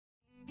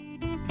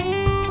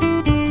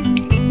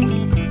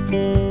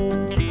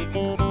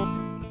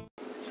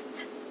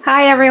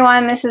Hi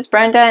everyone, this is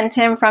Brenda and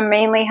Tim from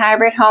Mainly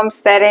Hybrid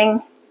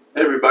Homesteading.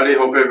 Hey everybody,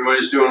 hope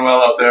everybody's doing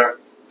well out there.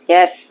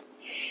 Yes,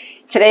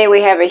 today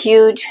we have a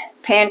huge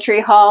pantry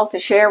haul to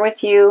share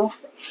with you.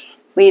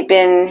 We've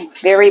been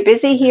very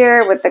busy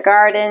here with the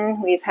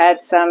garden. We've had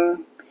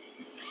some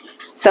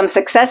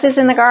successes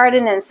in the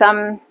garden and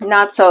some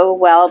not so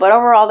well, but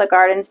overall the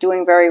garden's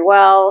doing very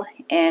well,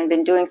 and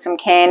been doing some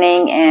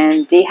canning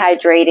and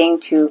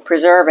dehydrating to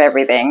preserve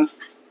everything.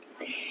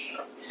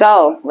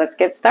 So let's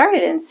get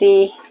started and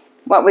see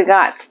what we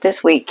got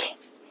this week.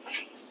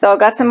 So I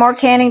got some more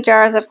canning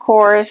jars, of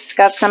course.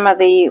 Got some of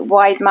the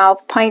wide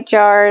mouth pint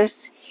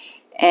jars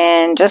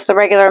and just the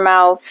regular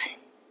mouth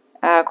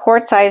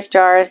quart size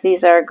jars.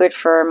 These are good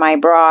for my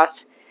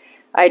broth.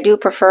 I do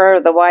prefer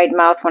the wide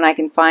mouth when I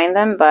can find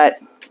them, but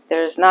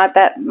there's not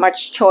that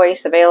much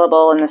choice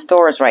available in the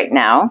stores right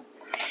now.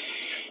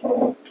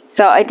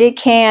 So I did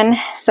can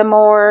some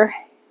more,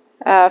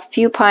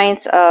 few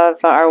pints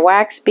of our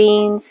wax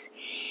beans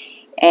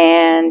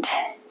and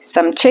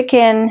some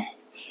chicken.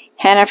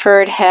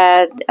 Hannaford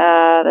had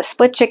the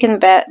split chicken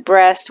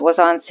breast was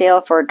on sale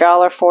for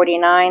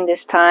 $1.49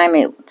 this time.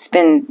 It's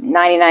been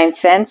 99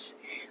 cents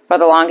for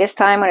the longest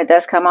time when it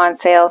does come on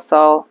sale.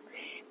 So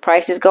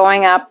price is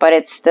going up, but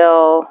it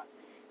still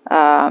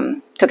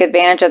took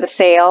advantage of the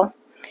sale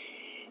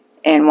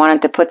and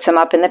wanted to put some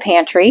up in the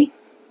pantry.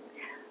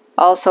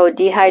 Also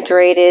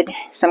dehydrated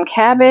some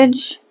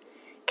cabbage.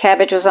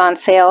 Cabbage was on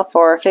sale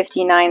for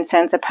 59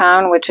 cents a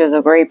pound, which is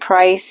a great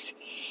price.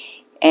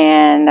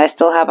 And I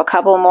still have a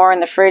couple more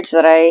in the fridge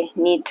that I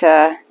need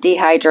to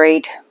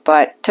dehydrate,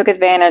 but took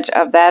advantage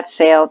of that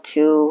sale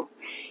to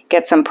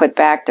get some put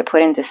back to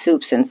put into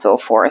soups and so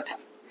forth.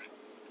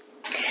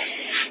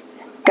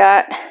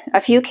 Got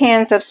a few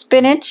cans of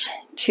spinach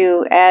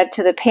to add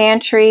to the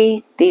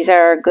pantry. These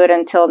are good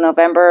until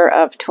November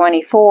of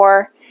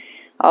 24.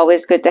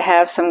 Always good to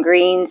have some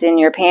greens in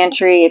your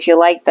pantry if you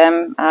like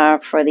them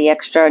for the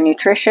extra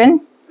nutrition.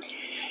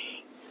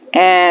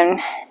 And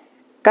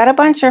got a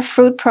bunch of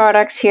fruit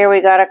products here. We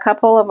got a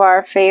couple of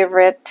our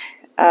favorite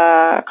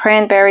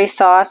cranberry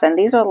sauce, and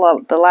these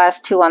are the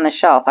last two on the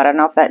shelf. I don't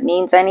know if that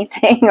means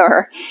anything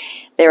or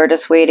they were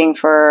just waiting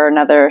for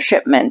another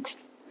shipment.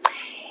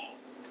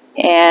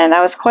 And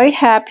I was quite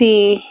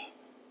happy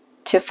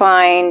to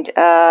find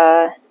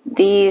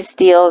these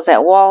deals at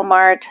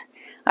Walmart.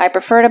 I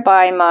prefer to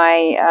buy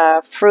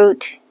my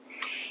fruit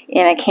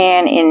in a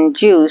can in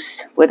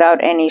juice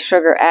without any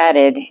sugar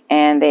added,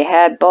 and they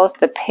had both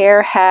the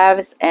pear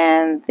halves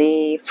and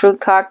the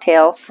fruit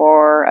cocktail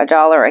for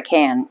 $1 a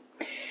can,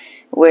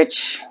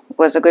 which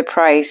was a good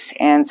price.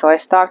 And so I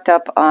stocked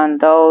up on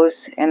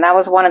those, and that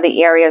was one of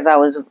the areas I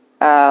was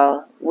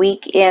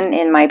weak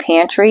in my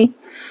pantry.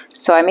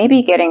 So I may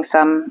be getting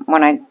some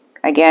when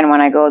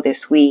I go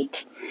this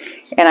week.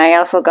 And I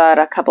also got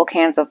a couple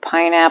cans of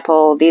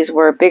pineapple. These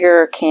were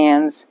bigger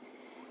cans,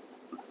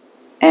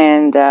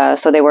 and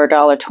so they were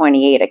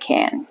 $1.28 a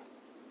can.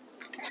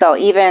 So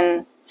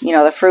even,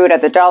 the fruit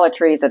at the Dollar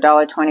Tree is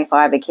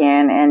 $1.25 a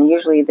can, and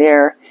usually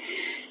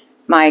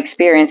my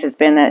experience has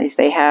been that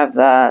they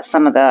have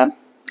some of the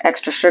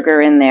extra sugar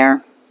in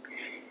there.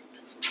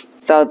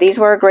 So these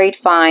were a great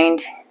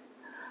find.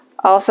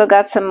 Also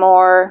got some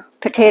more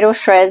potato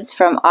shreds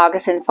from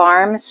Augason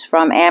Farms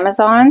from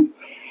Amazon.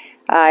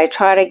 I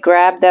try to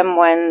grab them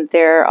when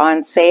they're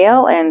on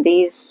sale, and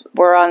these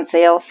were on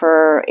sale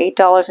for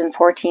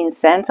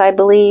 $8.14, I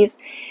believe,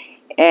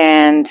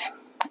 and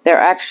they're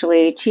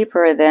actually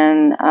cheaper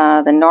than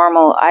the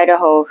normal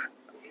Idaho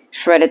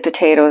shredded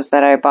potatoes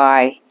that I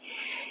buy,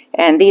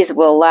 and these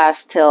will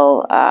last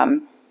till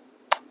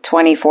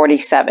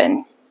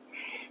 2047.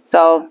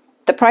 So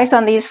the price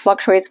on these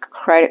fluctuates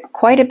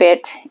quite a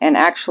bit, and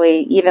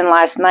actually even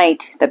last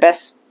night the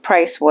best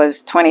price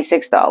was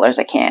 $26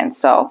 a can.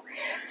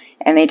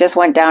 And they just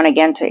went down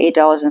again to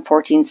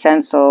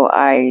 $8.14, so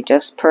I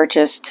just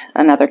purchased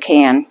another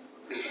can.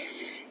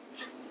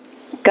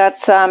 Got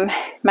some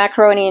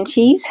macaroni and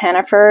cheese.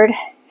 Hannaford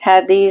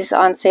had these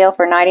on sale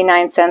for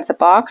 99 cents a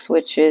box,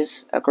 which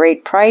is a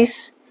great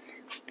price.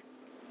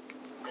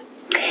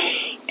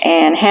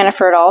 And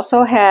Hannaford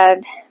also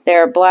had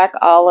their black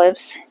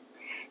olives.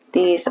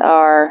 These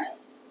are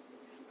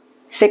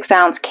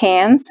 6-ounce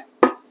cans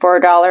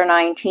for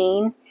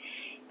 $1.19.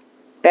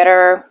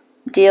 Better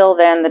deal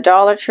than the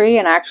Dollar Tree,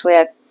 and actually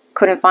I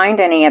couldn't find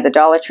any at the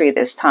Dollar Tree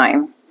this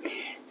time,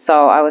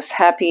 so I was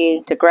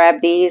happy to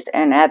grab these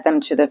and add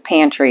them to the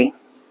pantry.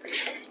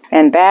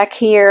 And back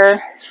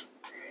here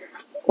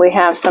we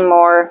have some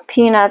more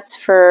peanuts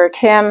for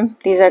Tim.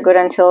 These are good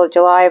until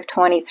July of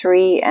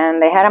 23,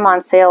 and they had them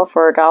on sale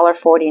for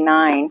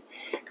 $1.49,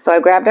 so I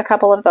grabbed a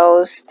couple of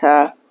those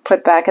to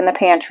put back in the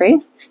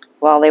pantry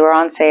while they were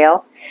on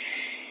sale.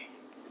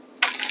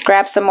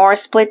 Grabbed some more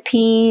split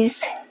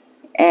peas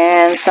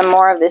and some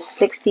more of this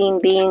 16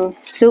 bean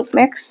soup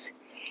mix,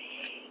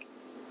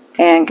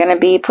 and gonna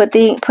be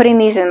putting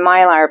these in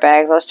Mylar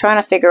bags. I was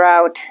trying to figure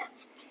out,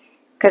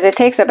 because it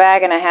takes a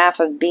bag and a half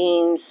of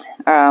beans,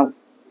 pound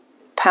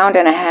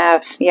and a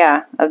half,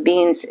 of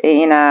beans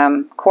in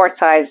a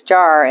quart-sized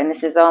jar, and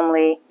this is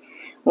only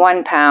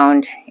 1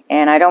 pound,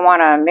 and I don't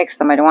want to mix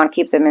them. I don't want to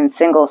keep them in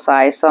single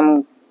size, so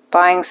I'm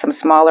buying some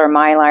smaller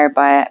mylar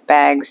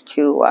bags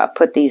to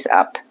put these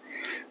up.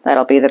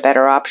 That'll be the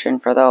better option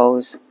for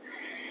those.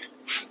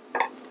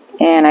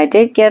 And I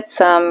did get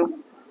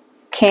some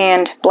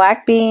canned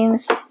black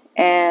beans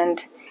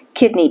and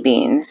kidney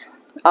beans.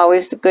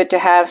 Always good to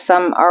have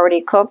some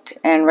already cooked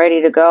and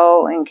ready to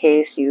go in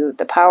case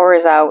the power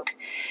is out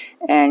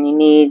and you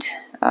need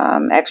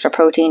extra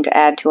protein to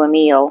add to a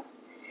meal.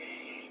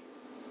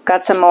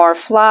 Got some more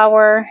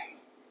flour.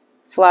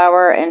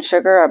 Flour and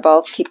sugar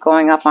both keep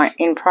going up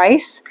in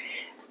price.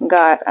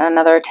 Got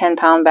another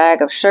 10-pound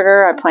bag of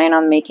sugar. I plan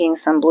on making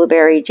some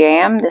blueberry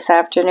jam this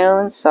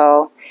afternoon,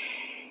 so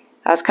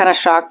I was kind of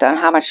shocked on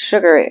how much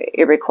sugar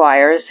it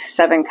requires.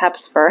 7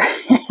 cups for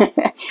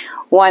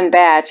one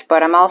batch,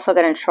 but I'm also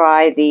going to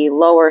try the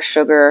lower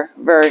sugar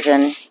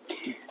version.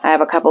 I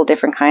have a couple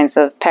different kinds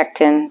of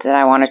pectin that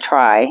I want to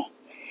try.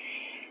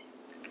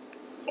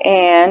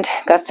 And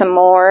got some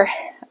more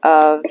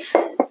of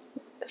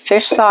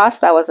fish sauce.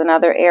 That was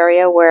another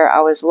area where I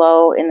was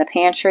low in the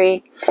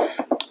pantry,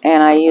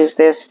 and I use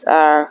this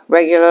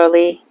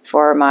regularly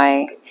for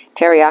my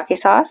teriyaki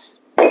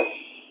sauce.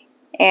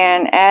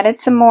 And added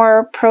some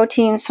more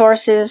protein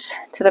sources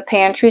to the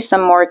pantry,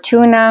 some more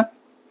tuna.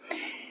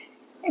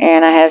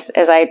 And as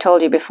I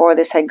told you before,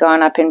 this had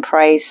gone up in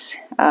price,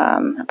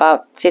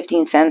 about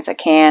 15 cents a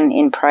can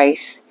in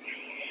price.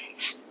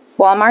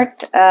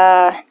 Walmart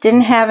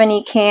didn't have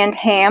any canned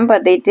ham,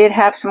 but they did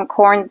have some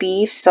corned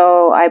beef,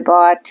 so I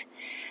bought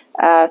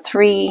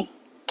 3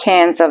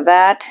 cans of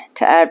that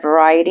to add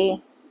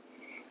variety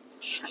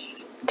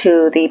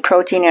to the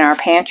protein in our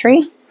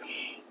pantry.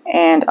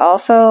 And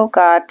also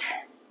got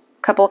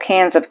a couple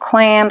cans of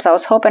clams. I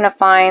was hoping to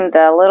find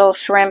the little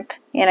shrimp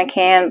in a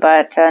can,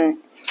 but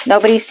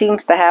nobody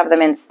seems to have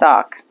them in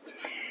stock.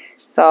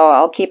 So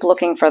I'll keep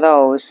looking for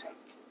those.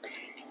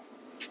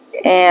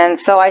 And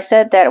so I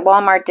said that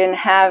Walmart didn't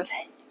have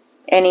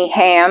any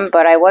ham,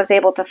 but I was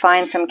able to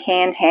find some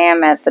canned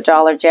ham at the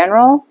Dollar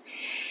General.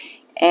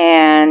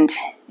 And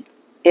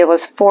it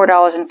was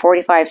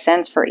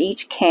 $4.45 for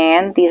each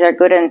can. These are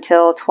good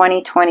until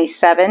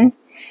 2027.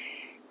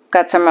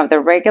 Got some of the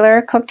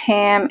regular cooked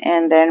ham,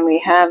 and then we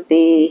have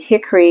the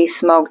hickory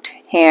smoked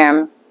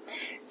ham.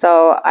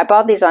 So I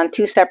bought these on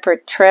 2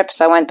 separate trips.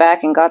 I went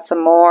back and got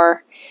some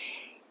more.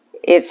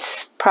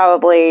 It's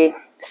probably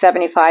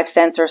 75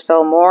 cents or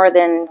so more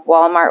than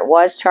Walmart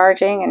was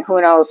charging, and who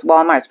knows,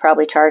 Walmart's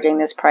probably charging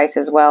this price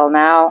as well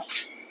now.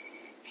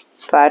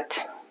 But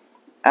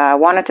I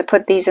wanted to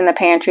put these in the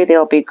pantry.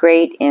 They'll be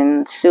great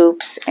in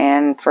soups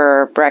and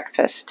for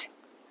breakfast.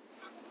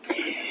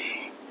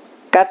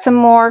 Got some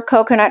more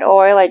coconut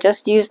oil. I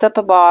just used up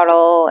a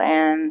bottle,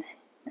 and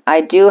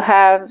I do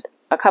have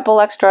a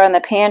couple extra in the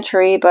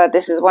pantry, but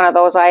this is one of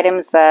those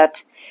items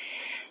that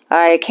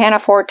I can't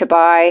afford to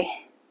buy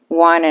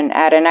one and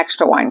add an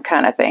extra one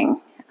kind of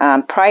thing.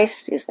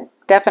 Price is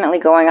definitely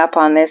going up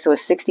on this. It was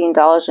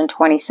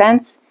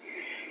 $16.20.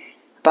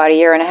 About a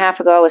year and a half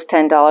ago, it was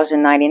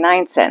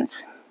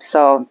 $10.99.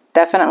 So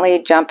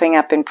definitely jumping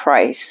up in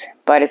price,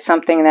 but it's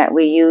something that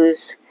we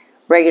use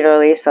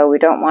regularly, so we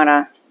don't want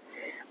to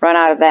run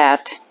out of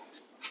that.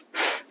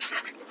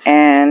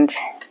 And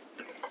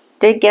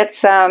did get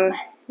some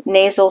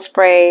nasal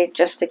spray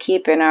just to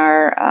keep in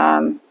our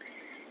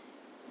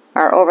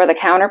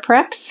over-the-counter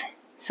preps.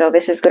 So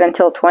this is good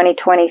until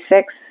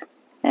 2026,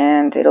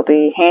 and it'll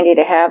be handy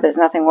to have. There's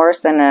nothing worse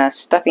than a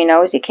stuffy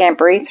nose you can't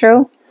breathe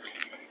through.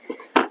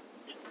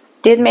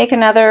 Did make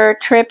another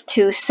trip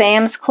to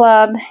Sam's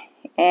Club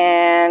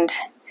and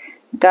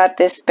got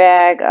this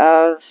bag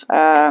of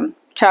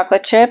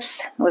chocolate chips.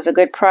 It was a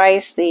good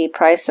price. The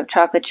price of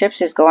chocolate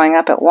chips is going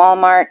up at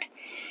Walmart,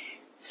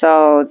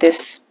 so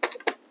this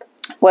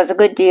was a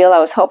good deal. I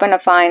was hoping to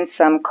find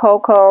some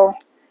cocoa,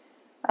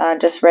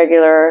 just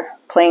regular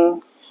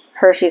plain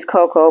Hershey's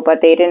cocoa,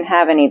 but they didn't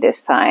have any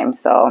this time,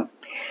 so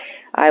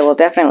I will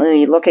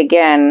definitely look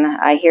again.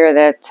 I hear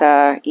that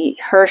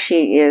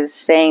Hershey is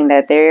saying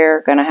that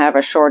they're going to have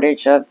a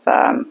shortage of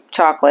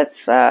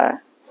chocolates,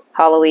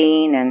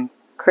 Halloween and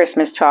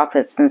Christmas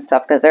chocolates and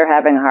stuff, because they're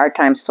having a hard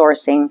time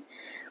sourcing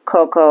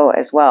cocoa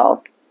as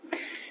well.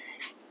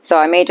 So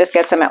I may just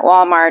get some at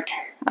Walmart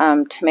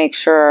to make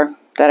sure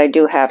that I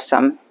do have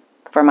some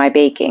for my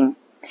baking.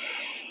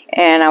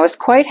 And I was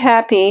quite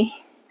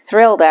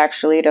thrilled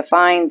actually to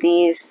find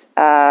these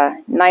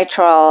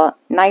nitrile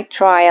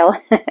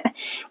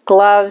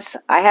gloves.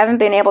 I haven't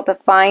been able to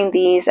find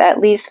these, at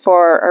least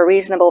for a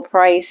reasonable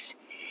price,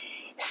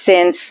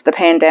 since the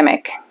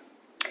pandemic.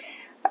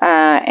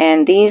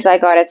 And these I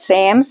got at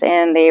Sam's,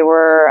 and they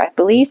were, I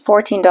believe,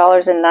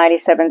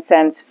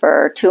 $14.97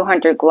 for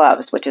 200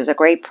 gloves, which is a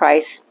great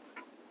price.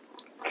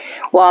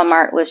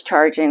 Walmart was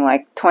charging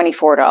like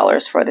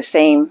 $24 for the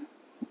same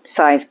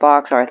size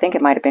box, or I think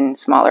it might have been a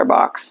smaller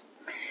box.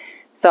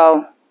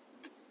 So,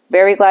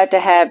 very glad to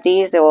have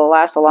these. They will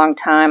last a long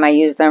time. I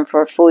use them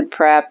for food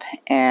prep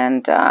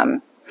and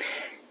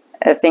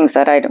things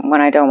that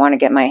when I don't want to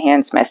get my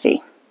hands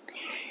messy.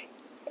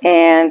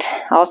 And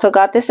also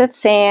got this at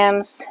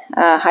Sam's.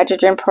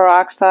 Hydrogen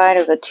peroxide.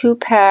 It was a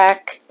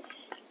 2-pack.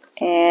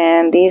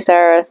 And these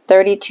are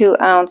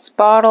 32-ounce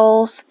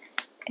bottles.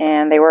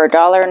 And they were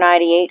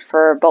 $1.98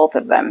 for both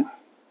of them.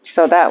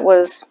 So that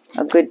was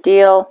a good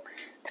deal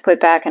to put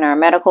back in our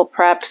medical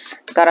preps.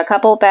 Got a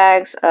couple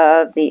bags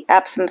of the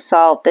Epsom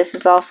salt. This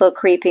is also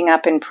creeping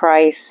up in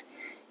price.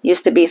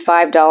 Used to be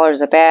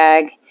 $5 a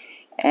bag,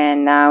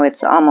 and now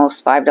it's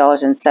almost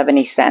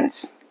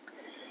 $5.70.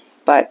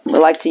 But we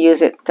like to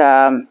use it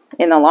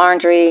in the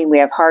laundry. We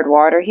have hard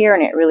water here,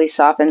 and it really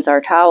softens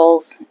our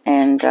towels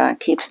and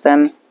keeps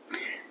them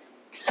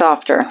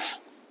softer.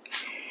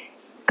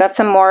 Got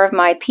some more of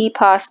my pea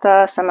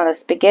pasta, some of the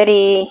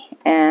spaghetti,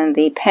 and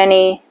the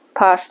penny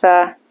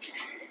pasta.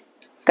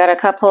 Got a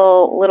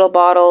couple little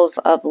bottles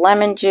of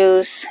lemon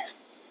juice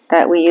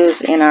that we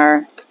use in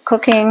our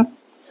cooking.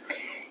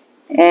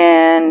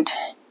 And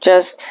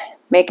just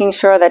making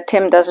sure that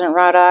Tim doesn't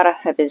run out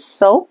of his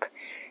soap.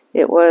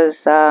 It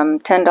was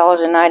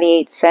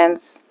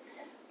 $10.98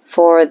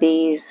 for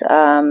these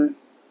 2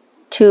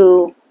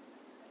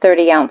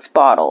 30-ounce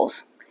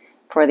bottles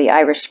for the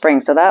Irish Spring.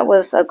 So that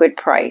was a good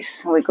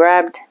price. We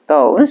grabbed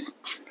those.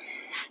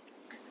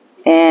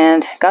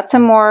 And got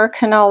some more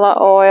canola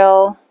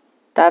oil.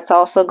 That's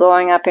also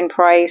going up in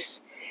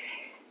price.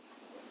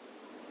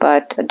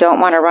 But I don't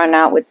want to run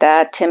out with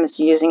that. Tim's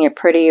using it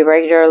pretty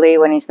regularly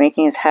when he's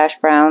making his hash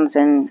browns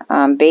and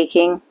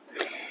baking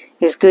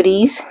his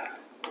goodies.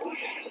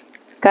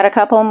 Got a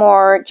couple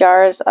more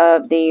jars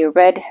of the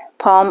red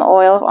palm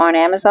oil on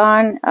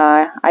Amazon.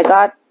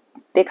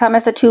 They come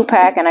as a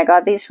 2-pack, and I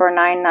got these for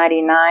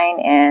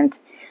 $9.99. And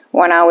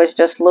when I was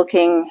just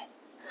looking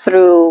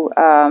through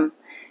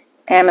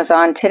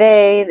Amazon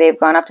today, they've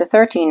gone up to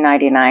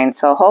 $13.99.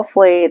 So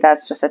hopefully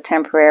that's just a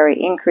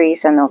temporary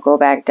increase and they'll go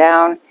back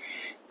down.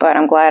 But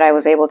I'm glad I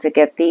was able to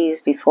get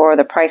these before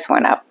the price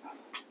went up.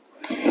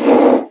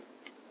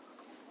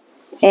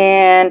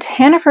 And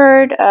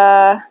Hannaford,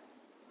 I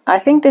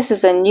think this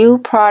is a new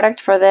product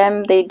for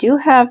them. They do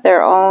have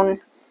their own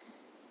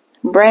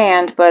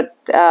brand, but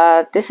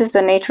this is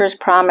the Nature's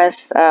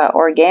Promise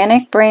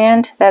organic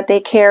brand that they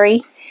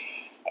carry.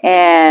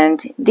 And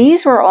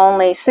these were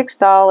only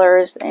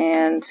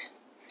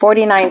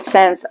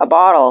 $6.49 a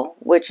bottle,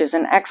 which is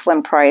an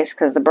excellent price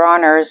because the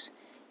Bronner's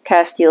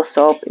Castile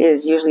soap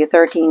is usually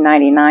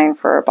 $13.99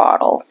 for a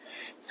bottle.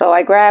 So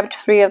I grabbed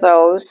 3 of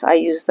those. I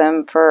use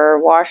them for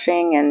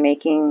washing and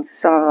making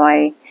some of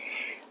my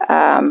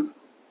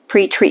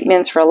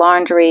pre-treatments for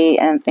laundry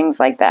and things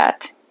like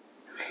that.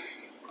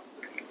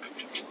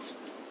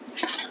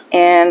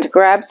 And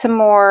grabbed some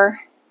more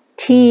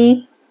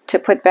tea to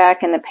put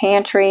back in the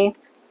pantry.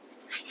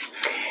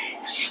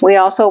 We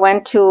also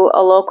went to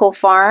a local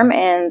farm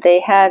and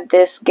they had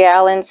this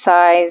gallon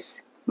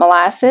size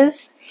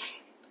molasses,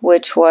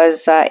 which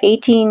was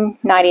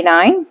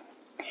 $18.99,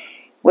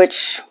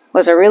 which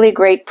was a really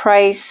great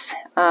price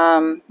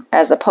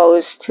as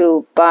opposed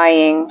to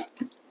buying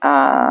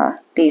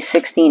these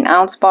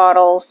 16-ounce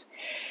bottles.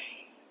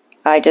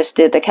 I just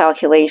did the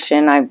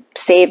calculation. I'm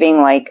saving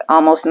like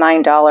almost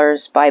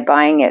 $9 by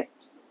buying it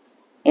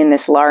in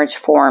this large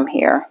form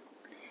here.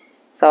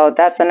 So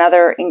that's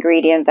another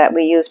ingredient that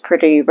we use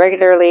pretty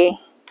regularly.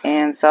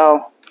 And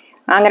so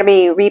I'm going to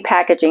be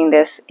repackaging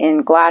this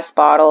in glass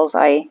bottles.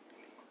 I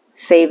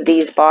save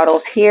these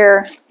bottles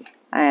here,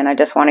 and I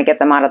just want to get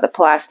them out of the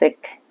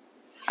plastic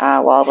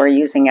while we're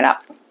using it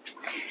up.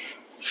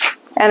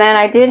 And then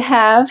I did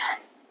have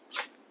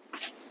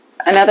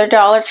another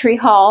Dollar Tree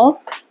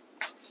haul.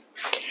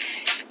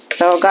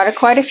 So got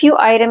quite a few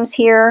items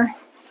here.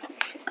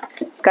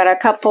 Got a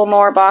couple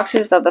more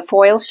boxes of the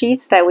foil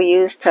sheets that we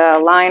use to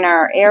line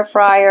our air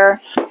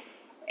fryer,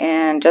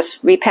 and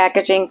just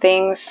repackaging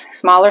things,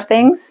 smaller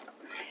things.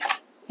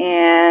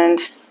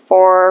 And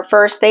for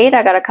first aid,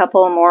 I got a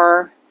couple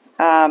more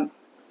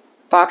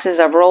boxes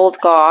of rolled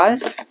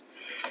gauze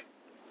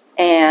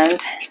and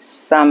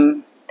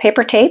some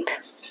paper tape.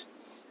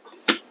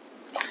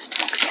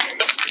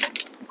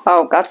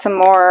 Oh, got some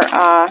more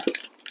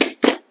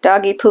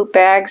doggy poop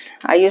bags.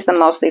 I use them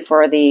mostly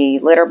for the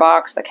litter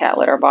box, the cat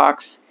litter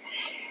box.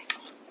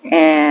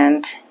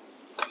 And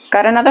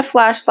got another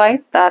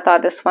flashlight. I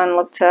thought this one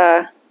looked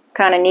kind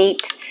of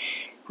neat.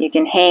 You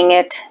can hang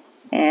it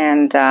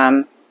and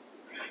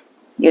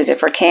use it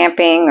for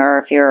camping or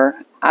if you're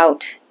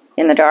out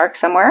in the dark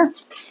somewhere.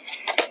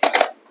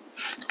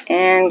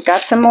 And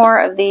got some more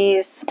of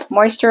these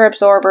moisture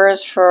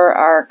absorbers for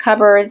our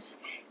cupboards.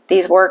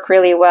 These work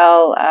really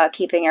well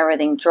keeping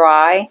everything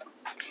dry.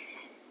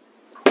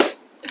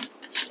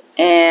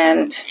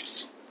 And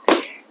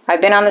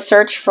I've been on the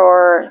search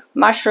for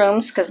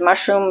mushrooms because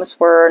mushrooms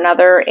were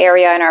another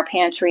area in our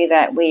pantry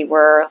that we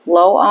were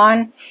low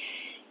on.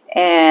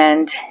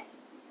 And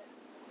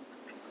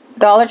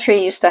Dollar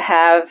Tree used to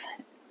have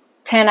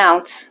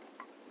 10-ounce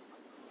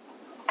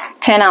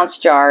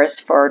jars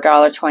for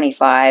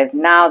 $1.25.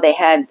 Now they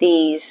had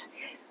these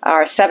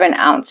are 7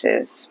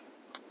 ounces,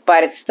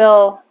 but it's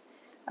still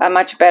a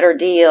much better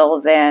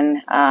deal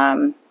than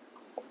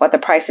what the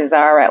prices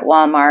are at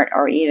Walmart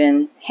or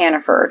even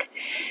Hannaford.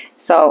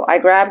 So I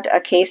grabbed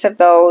a case of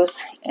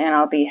those, and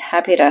I'll be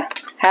happy to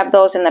have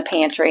those in the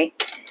pantry.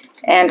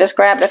 And just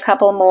grabbed a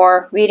couple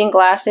more reading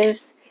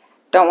glasses.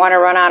 Don't want to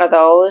run out of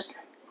those.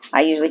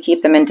 I usually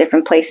keep them in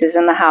different places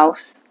in the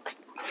house.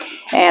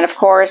 And of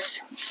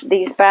course,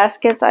 these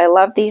baskets. I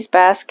love these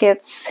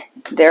baskets.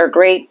 They're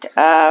great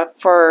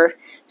for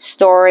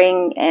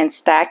storing and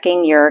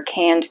stacking your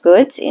canned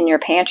goods in your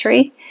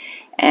pantry.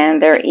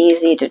 And they're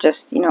easy to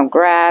just,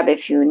 grab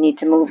if you need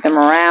to move them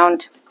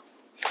around.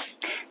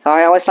 So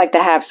I always like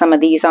to have some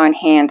of these on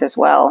hand as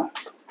well.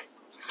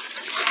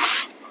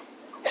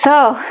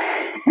 So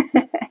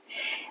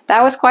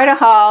that was quite a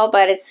haul,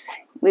 but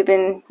we've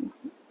been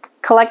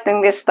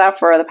collecting this stuff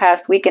for the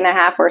past week and a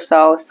half or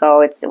so,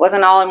 so it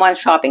wasn't all in one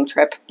shopping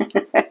trip.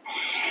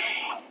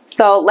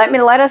 So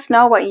let us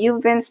know what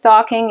you've been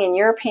stocking in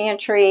your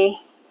pantry,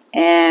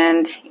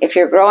 and if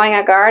you're growing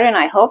a garden,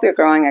 I hope you're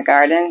growing a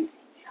garden.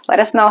 Let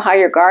us know how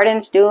your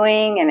garden's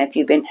doing, and if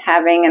you've been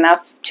having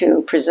enough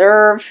to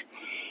preserve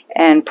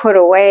and put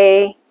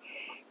away.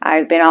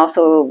 I've been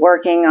also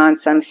working on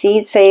some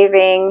seed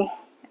saving.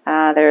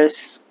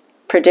 There's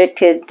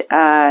predicted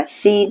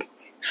seed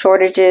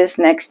shortages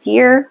next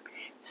year.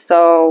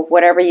 So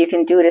whatever you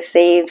can do to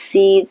save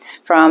seeds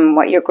from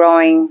what you're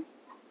growing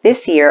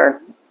this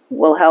year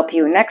will help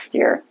you next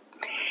year.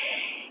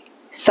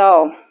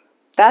 So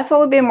that's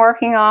what we've been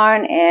working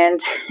on, and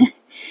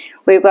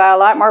we've got a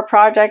lot more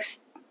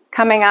projects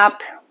coming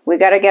up. We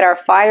got to get our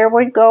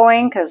firewood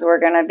going because we're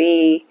going to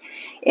be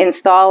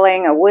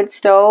installing a wood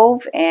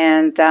stove,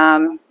 and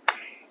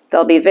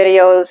there'll be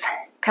videos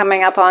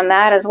coming up on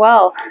that as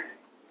well.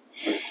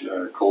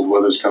 Cold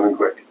weather's coming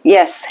quick.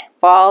 Yes,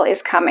 fall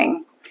is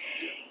coming.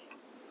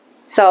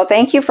 So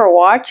thank you for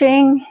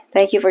watching.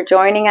 Thank you for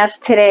joining us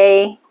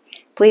today.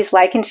 Please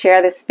like and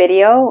share this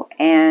video,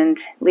 and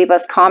leave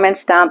us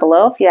comments down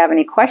below if you have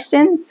any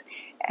questions.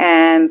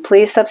 And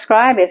please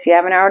subscribe if you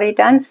haven't already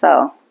done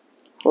so.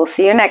 We'll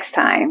see you next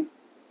time.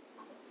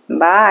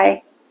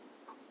 Bye.